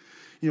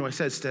I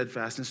said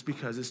steadfastness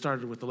because it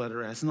started with the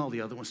letter S, and all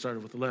the other ones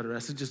started with the letter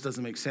S. It just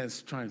doesn't make sense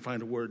to try and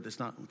find a word that's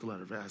not with the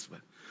letter S.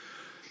 But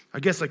I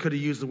guess I could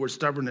have used the word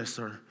stubbornness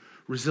or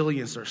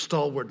resilience or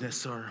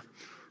stalwartness or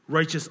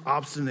righteous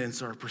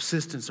obstinance or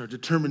persistence or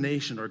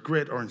determination or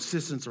grit or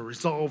insistence or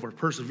resolve or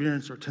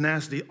perseverance or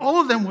tenacity.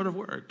 All of them would have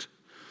worked.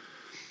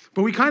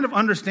 But we kind of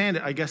understand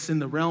it, I guess, in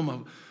the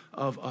realm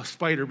of a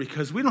spider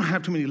because we don't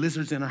have too many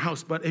lizards in our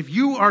house. But if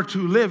you are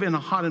to live in a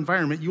hot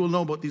environment, you will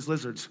know about these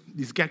lizards,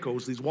 these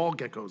geckos, these wall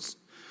geckos.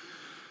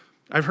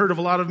 I've heard of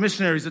a lot of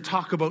missionaries that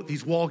talk about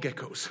these wall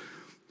geckos.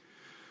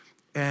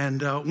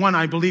 And one,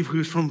 I believe,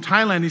 who's from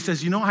Thailand, he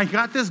says, I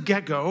got this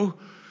gecko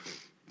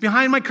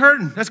behind my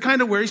curtain. That's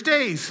kind of where he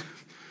stays.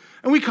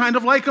 And we kind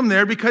of like him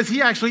there because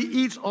he actually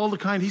eats all the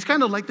kind. He's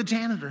kind of like the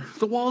janitor,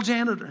 the wall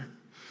janitor.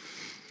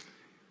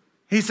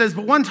 He says,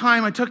 but one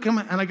time I took him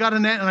and I got a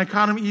net and I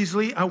caught him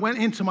easily. I went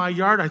into my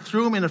yard. I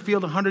threw him in a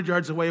field 100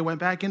 yards away. I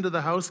went back into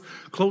the house,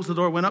 closed the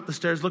door, went up the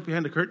stairs, looked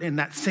behind the curtain, and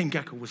that same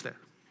gecko was there.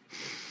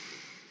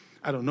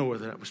 I don't know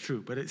whether that was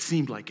true, but it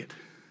seemed like it.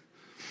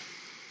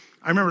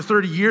 I remember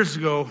 30 years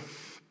ago,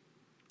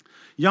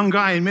 young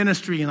guy in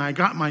ministry, and I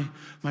got my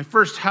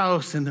first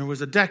house, and there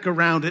was a deck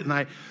around it,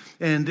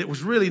 and it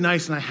was really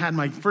nice, and I had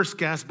my first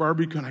gas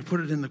barbecue, and I put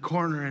it in the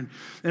corner, and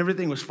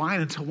everything was fine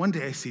until one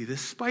day I see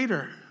this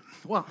spider.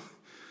 Well,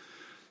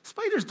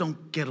 spiders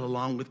don't get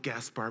along with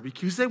gas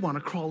barbecues. They want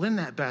to crawl in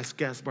that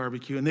gas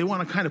barbecue, and they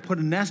want to kind of put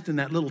a nest in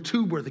that little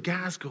tube where the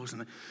gas goes,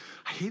 and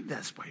I hate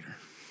that spider.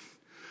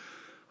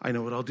 I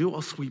know what I'll do.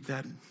 I'll sweep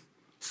that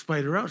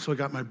spider out. So I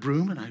got my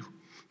broom, and I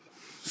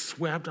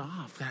swept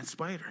off that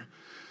spider.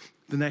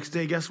 The next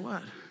day, guess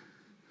what?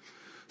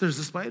 There's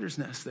a spider's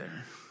nest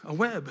there, a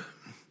web.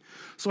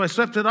 So I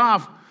swept it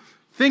off,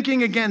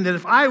 thinking again that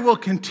if I will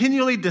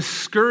continually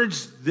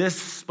discourage this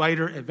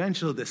spider,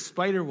 eventually this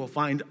spider will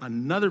find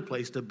another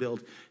place to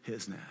build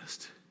his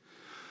nest.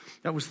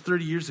 That was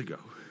 30 years ago.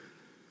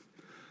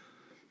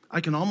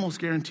 I can almost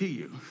guarantee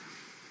you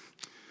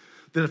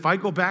that if I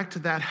go back to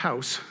that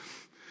house,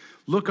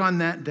 look on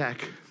that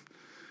deck,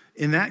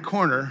 in that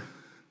corner,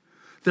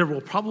 there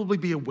will probably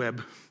be a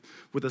web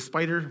with a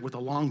spider with a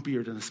long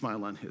beard and a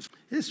smile on his.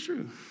 It's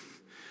true.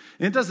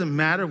 And it doesn't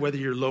matter whether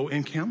you're low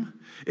income.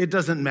 It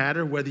doesn't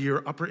matter whether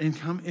you're upper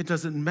income. It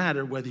doesn't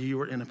matter whether you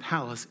are in a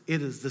palace.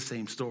 It is the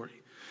same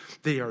story.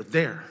 They are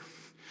there.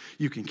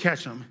 You can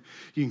catch them.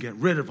 You can get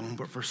rid of them.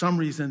 But for some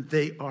reason,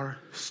 they are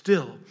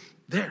still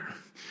there.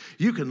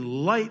 You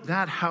can light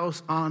that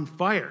house on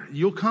fire.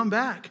 You'll come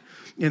back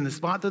in the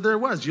spot that there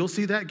was. You'll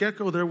see that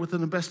gecko there with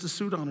an asbestos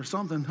suit on or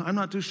something. I'm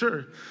not too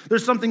sure.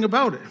 There's something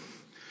about it.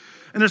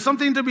 And there's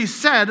something to be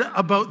said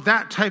about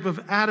that type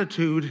of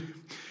attitude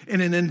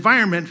in an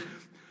environment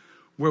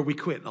where we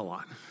quit a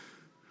lot,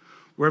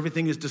 where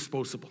everything is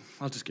disposable.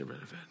 I'll just get rid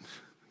of it.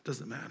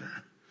 Doesn't matter.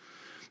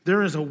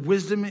 There is a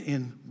wisdom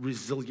in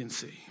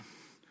resiliency.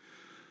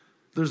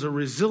 There's a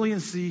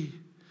resiliency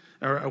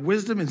or a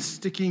wisdom in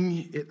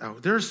sticking it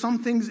out. There are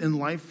some things in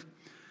life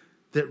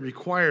that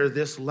require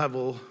this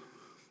level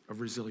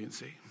of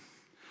resiliency.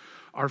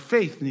 Our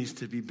faith needs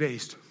to be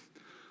based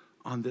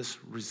on this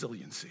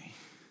resiliency,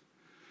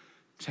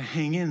 to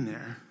hang in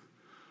there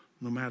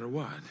no matter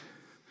what.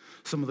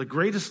 Some of the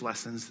greatest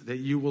lessons that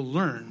you will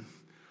learn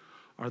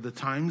are the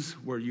times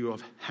where you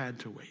have had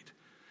to wait.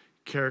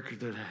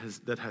 Character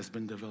that has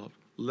been developed.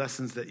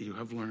 Lessons that you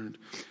have learned.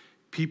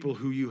 People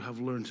who you have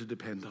learned to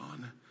depend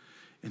on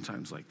in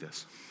times like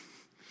this.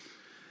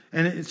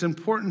 And it's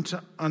important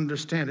to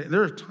understand it.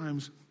 There are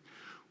times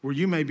where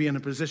you may be in a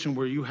position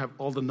where you have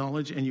all the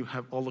knowledge and you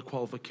have all the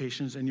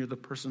qualifications and you're the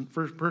perfect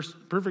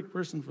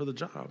person for the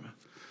job.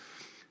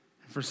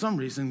 For some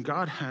reason,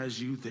 God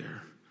has you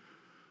there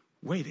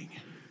waiting.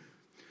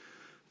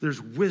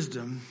 There's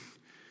wisdom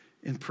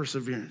in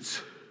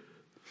perseverance.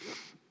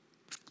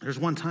 There's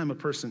one time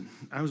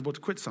I was about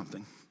to quit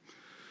something,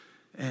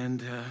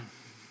 and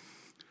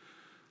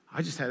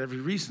I just had every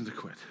reason to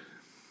quit.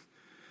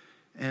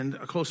 And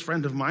a close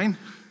friend of mine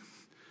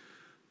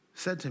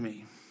said to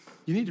me,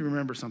 you need to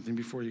remember something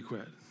before you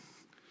quit.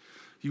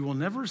 You will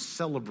never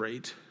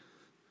celebrate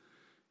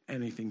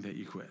anything that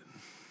you quit.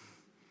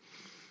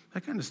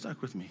 That kind of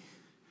stuck with me.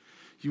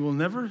 You will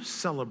never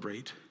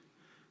celebrate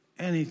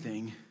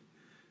anything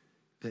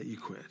that you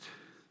quit.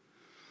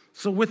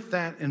 So with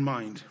that in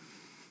mind,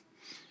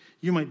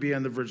 you might be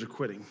on the verge of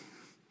quitting.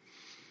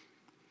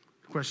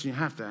 The question you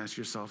have to ask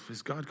yourself,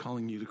 is God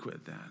calling you to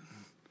quit that?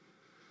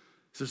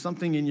 Is there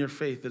something in your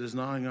faith that is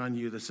gnawing on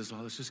you that says,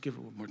 let's just give it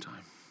one more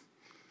time?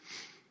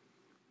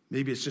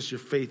 Maybe it's just your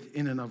faith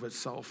in and of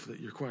itself that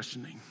you're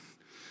questioning.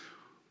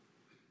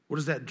 What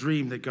is that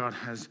dream that God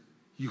has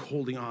you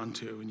holding on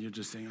to, and you're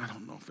just saying, I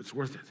don't know if it's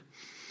worth it?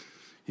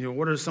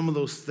 What are some of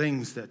those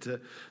things that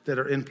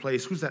are in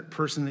place? Who's that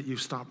person that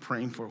you've stopped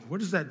praying for?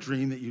 What is that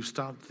dream that you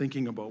stopped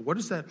thinking about?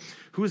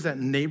 Who is that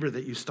neighbor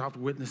that you stopped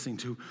witnessing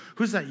to?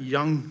 Who's that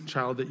young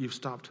child that you've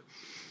stopped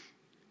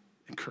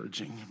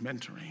encouraging,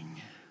 mentoring?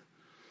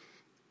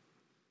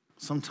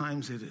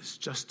 Sometimes it is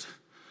just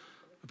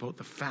about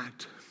the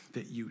fact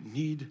that you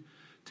need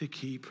to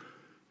keep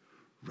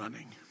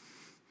running.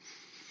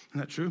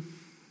 Isn't that true?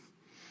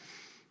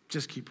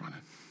 Just keep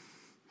running.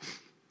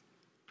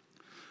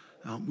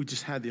 We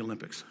just had the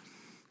Olympics.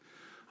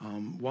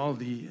 While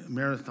the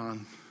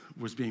marathon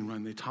was being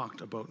run, they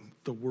talked about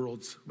the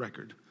world's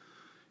record.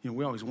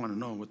 We always want to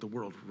know what the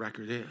world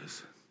record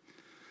is.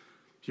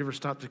 Do you ever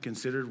stop to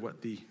consider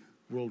what the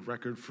world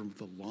record for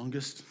the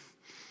longest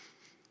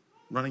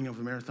running of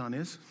a marathon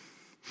is?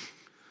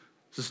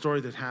 It's a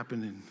story that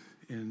happened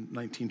in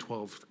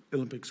 1912. The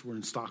Olympics were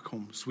in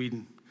Stockholm,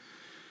 Sweden.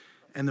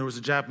 And there was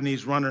a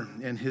Japanese runner,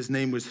 and his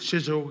name was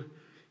Shigeru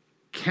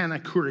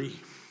Kanekuri.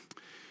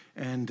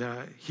 And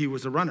he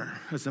was a runner.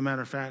 As a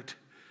matter of fact,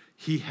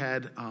 he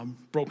had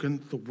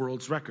broken the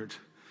world's record.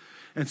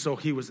 And so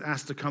he was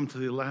asked to come to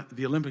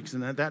the Olympics.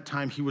 And at that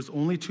time, he was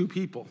only two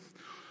people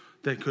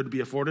that could be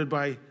afforded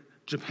by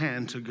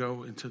Japan to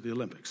go into the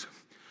Olympics.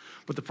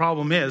 But the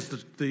problem is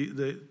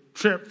the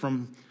trip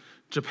from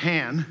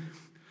Japan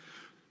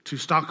to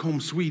Stockholm,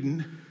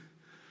 Sweden,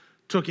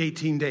 took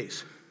 18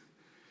 days.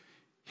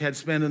 He had to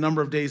spend a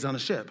number of days on a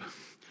ship.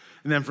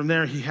 And then from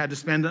there, he had to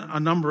spend a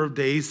number of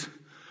days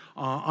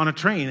on a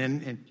train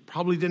and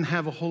probably didn't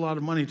have a whole lot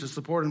of money to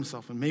support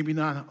himself and maybe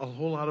not a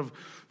whole lot of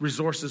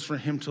resources for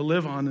him to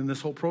live on in this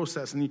whole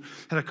process. And he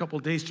had a couple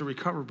of days to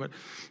recover. But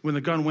when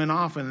the gun went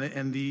off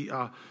and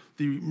the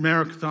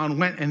marathon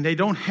went, and they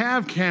don't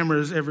have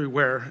cameras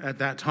everywhere at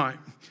that time.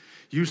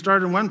 You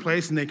start in one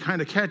place and they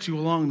kind of catch you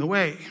along the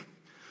way.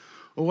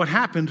 Well, what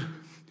happened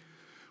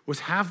was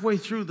halfway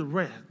through the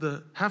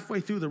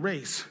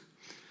race,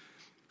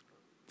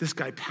 this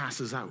guy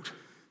passes out.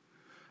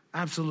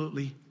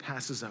 Absolutely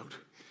passes out.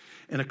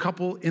 And a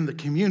couple in the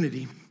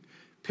community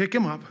pick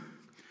him up,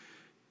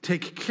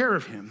 take care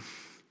of him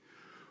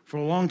for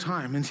a long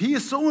time. And he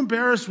is so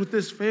embarrassed with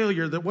this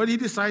failure that what he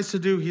decides to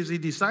do is he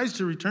decides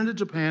to return to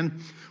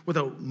Japan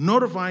without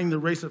notifying the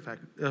race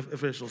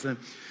officials. And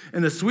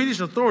the Swedish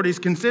authorities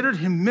considered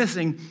him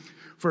missing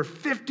for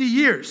 50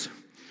 years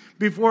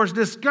before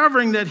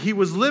discovering that he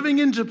was living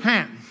in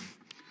Japan.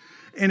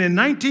 And in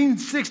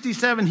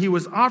 1967, he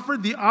was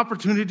offered the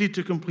opportunity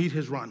to complete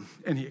his run,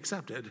 and he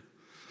accepted.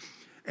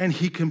 And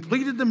he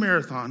completed the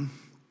marathon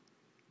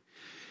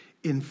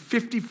in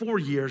 54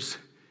 years,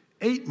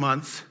 8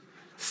 months,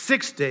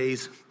 6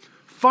 days,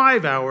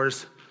 5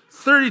 hours,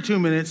 32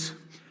 minutes,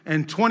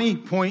 and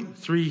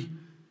 20.3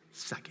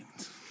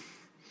 seconds.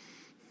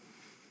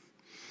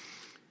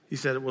 He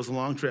said it was a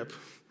long trip.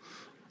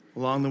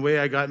 Along the way,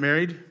 I got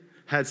married,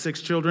 had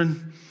 6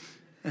 children,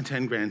 and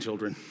 10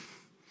 grandchildren.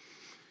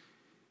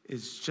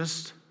 It's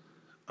just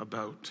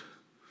about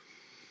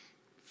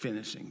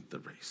finishing the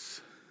race.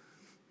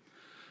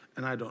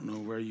 And I don't know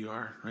where you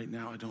are right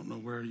now. I don't know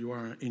where you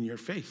are in your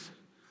faith.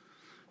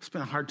 It's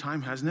been a hard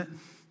time, hasn't it?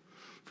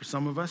 For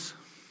some of us.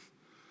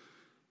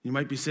 You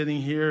might be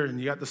sitting here and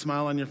you got the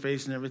smile on your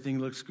face and everything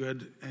looks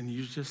good, and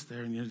you're just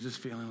there and you're just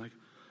feeling like,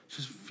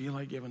 just feel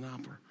like giving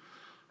up, or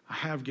I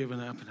have given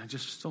up and I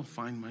just still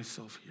find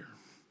myself here.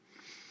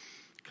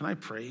 Can I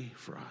pray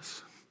for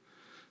us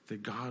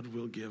that God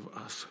will give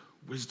us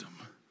wisdom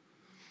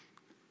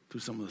through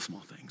some of the small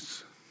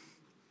things?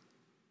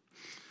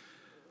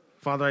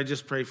 Father, I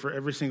just pray for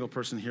every single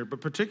person here,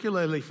 but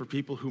particularly for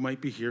people who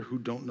might be here who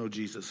don't know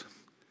Jesus.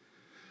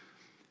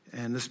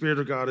 And the Spirit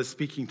of God is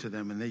speaking to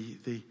them, and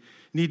they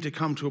need to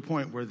come to a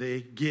point where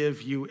they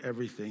give you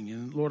everything.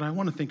 And Lord, I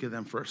want to think of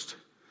them first.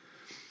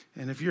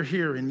 And if you're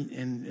here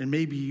and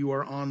maybe you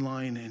are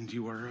online and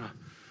you are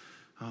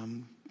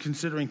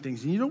considering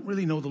things and you don't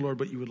really know the Lord,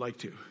 but you would like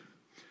to.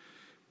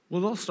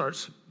 Well, it all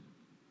starts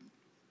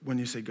when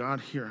you say,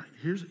 God, here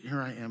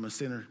I am, a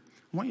sinner.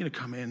 I want you to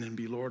come in and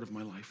be Lord of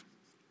my life.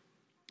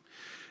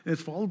 And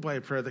it's followed by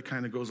a prayer that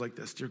kind of goes like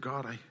this. Dear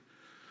God, I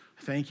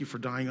thank you for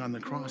dying on the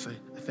cross. I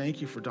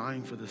thank you for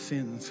dying for the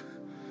sins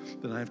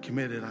that I have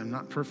committed. I'm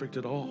not perfect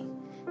at all.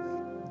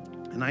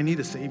 And I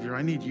need a Savior.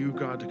 I need you,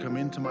 God, to come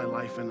into my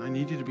life, and I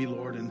need you to be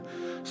Lord. And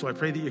so I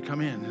pray that you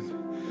come in.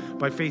 And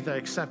by faith, I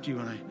accept you,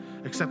 and I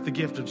accept the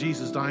gift of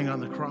Jesus dying on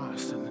the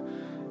cross.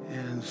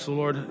 And so,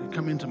 Lord,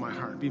 come into my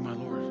heart. Be my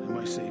Lord and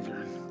my Savior.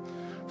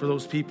 And for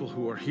those people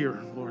who are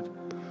here, Lord,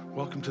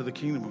 welcome to the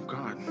kingdom of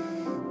God.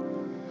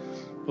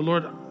 But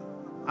Lord,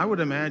 I would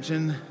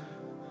imagine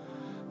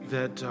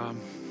that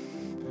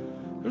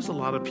there's a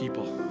lot of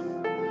people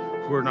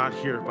who are not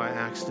here by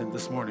accident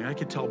this morning. I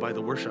could tell by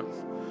the worship.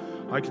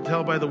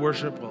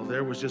 Well,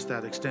 there was just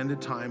that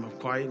extended time of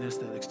quietness,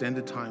 that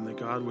extended time that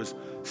God was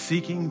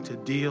seeking to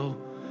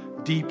deal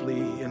deeply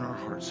in our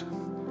hearts.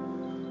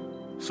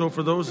 So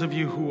for those of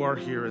you who are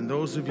here and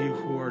those of you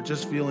who are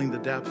just feeling the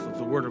depth of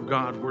the Word of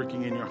God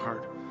working in your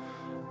heart,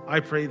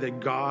 I pray that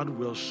God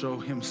will show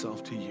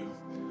himself to you.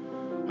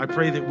 I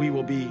pray that we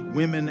will be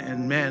women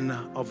and men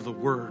of the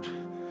Word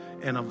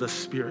and of the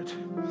Spirit,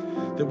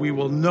 that we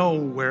will know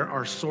where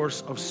our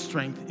source of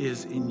strength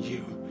is in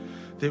you,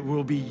 that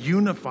we'll be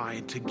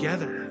unified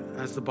together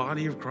as the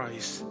body of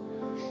Christ,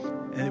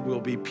 and it will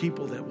be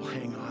people that will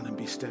hang on and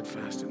be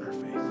steadfast in our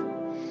faith.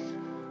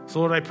 So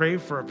Lord, I pray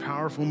for a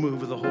powerful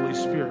move of the Holy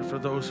Spirit for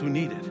those who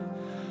need it.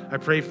 I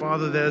pray,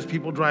 Father, that as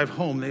people drive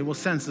home, they will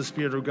sense the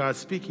Spirit of God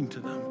speaking to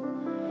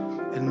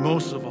them. And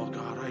most of all,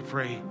 God, I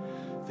pray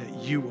that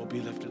you will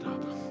be lifted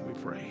up. We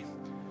pray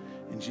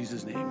in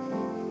Jesus'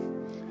 name.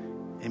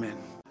 Amen.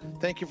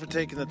 Thank you for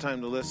taking the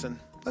time to listen.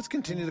 Let's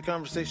continue the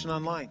conversation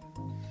online.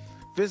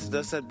 Visit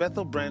us at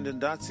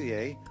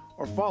bethelbrandon.ca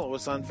or follow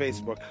us on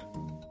Facebook.